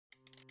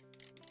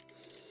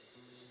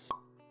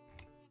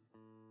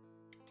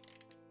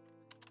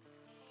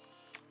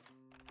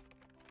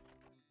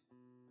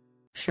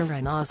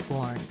Sharon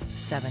Osbourne,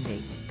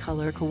 70,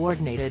 color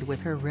coordinated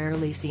with her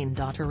rarely seen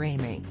daughter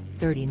Aimee,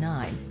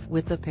 39,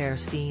 with the pair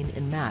seen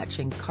in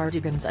matching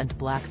cardigans and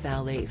black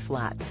ballet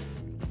flats.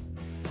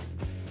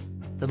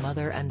 The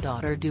mother and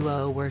daughter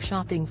duo were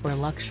shopping for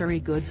luxury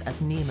goods at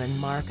Neiman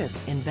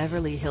Marcus in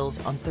Beverly Hills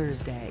on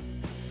Thursday.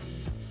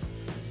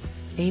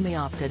 Aimee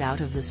opted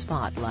out of the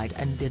spotlight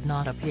and did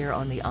not appear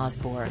on The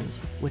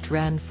Osbournes, which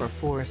ran for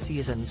 4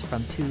 seasons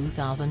from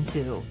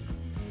 2002.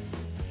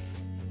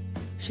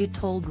 She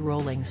told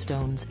Rolling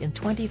Stones in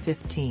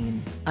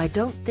 2015, "I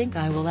don't think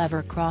I will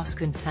ever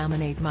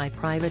cross-contaminate my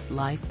private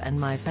life and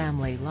my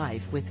family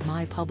life with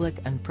my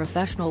public and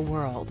professional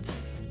worlds.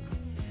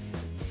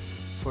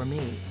 For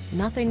me,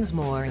 nothing's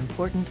more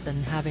important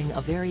than having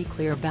a very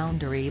clear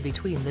boundary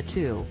between the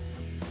two.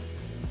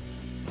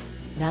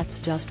 That's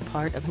just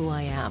part of who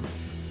I am."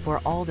 For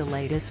all the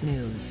latest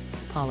news,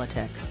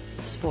 politics,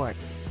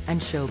 sports,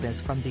 and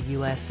showbiz from the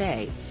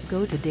USA,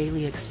 go to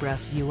Daily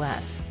Express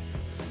US.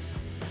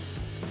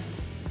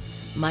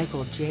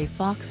 Michael J.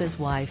 Fox's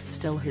wife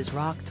still has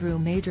rocked through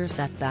major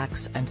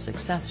setbacks and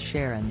success.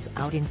 Sharon's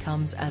outing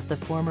comes as the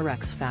former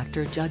X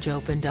Factor judge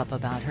opened up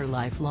about her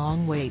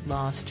lifelong weight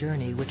loss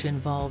journey, which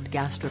involved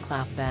gastric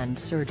band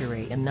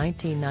surgery in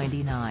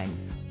 1999.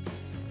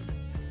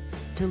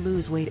 To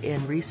lose weight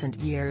in recent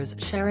years,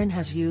 Sharon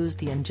has used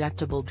the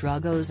injectable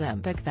drug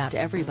Ozempic that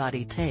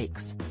everybody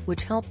takes,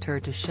 which helped her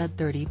to shed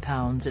 30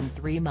 pounds in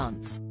 3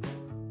 months.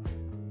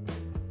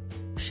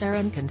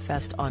 Sharon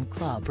confessed on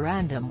Club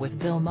Random with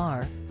Bill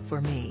Maher, "For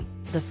me,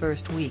 the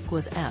first week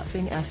was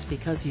effing s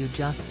because you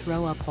just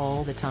throw up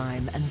all the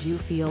time and you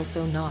feel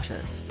so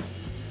nauseous.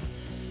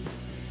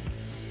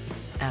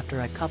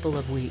 After a couple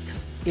of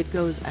weeks, it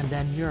goes and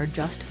then you're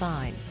just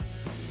fine.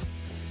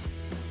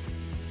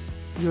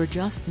 You're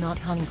just not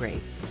hungry."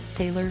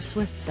 Taylor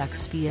Swift's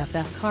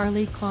ex-BFF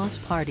Karlie Kloss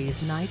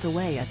parties night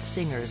away at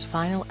singer's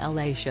final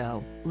LA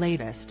show.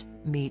 Latest,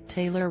 meet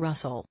Taylor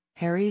Russell,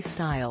 Harry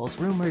Styles'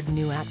 rumored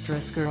new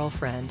actress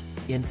girlfriend.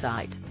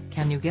 Insight,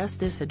 can you guess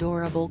this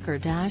adorable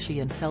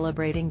Kardashian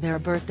celebrating their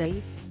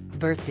birthday?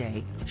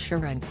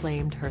 Sharon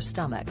claimed her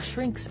stomach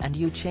shrinks and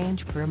you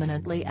change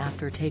permanently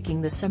after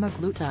taking the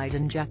semaglutide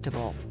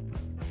injectable.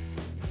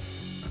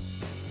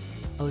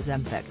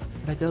 Ozempic,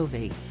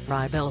 Wegovy,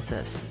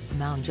 Rybelsus,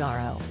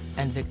 Mounjaro,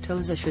 and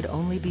Victoza should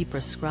only be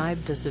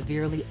prescribed to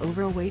severely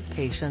overweight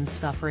patients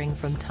suffering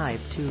from type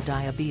 2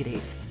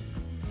 diabetes.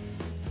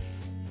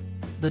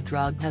 The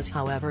drug has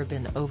however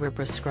been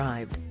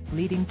overprescribed,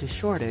 leading to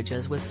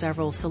shortages with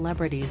several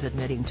celebrities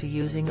admitting to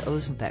using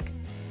Ozempic.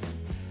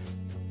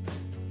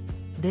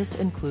 This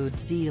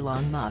includes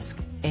Elon Musk,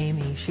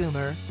 Amy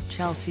Schumer,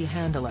 Chelsea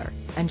Handler,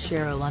 and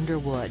Sheryl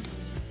Underwood.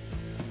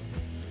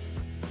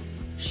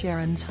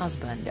 Sharon's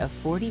husband of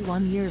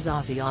 41 years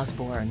Ozzy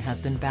Osbourne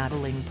has been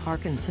battling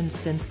Parkinson's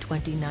since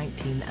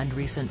 2019 and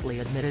recently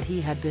admitted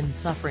he had been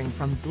suffering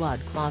from blood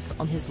clots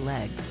on his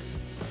legs.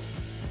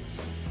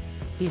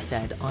 He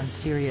said on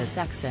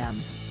SiriusXM,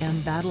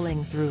 "I'm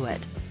battling through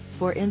it.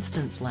 For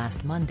instance,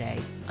 last Monday,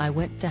 I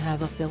went to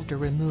have a filter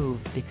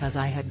removed because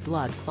I had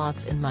blood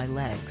clots in my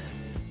legs.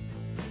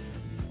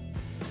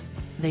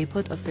 They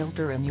put a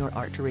filter in your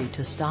artery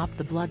to stop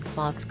the blood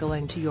clots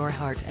going to your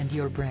heart and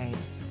your brain.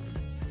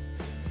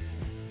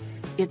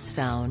 It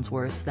sounds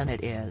worse than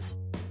it is.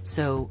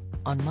 So,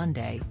 on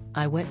Monday,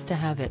 I went to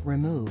have it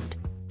removed.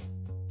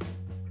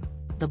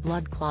 The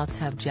blood clots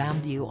have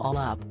jammed you all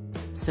up.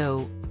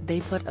 So, they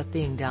put a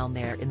thing down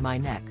there in my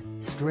neck,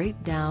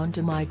 straight down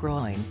to my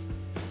groin.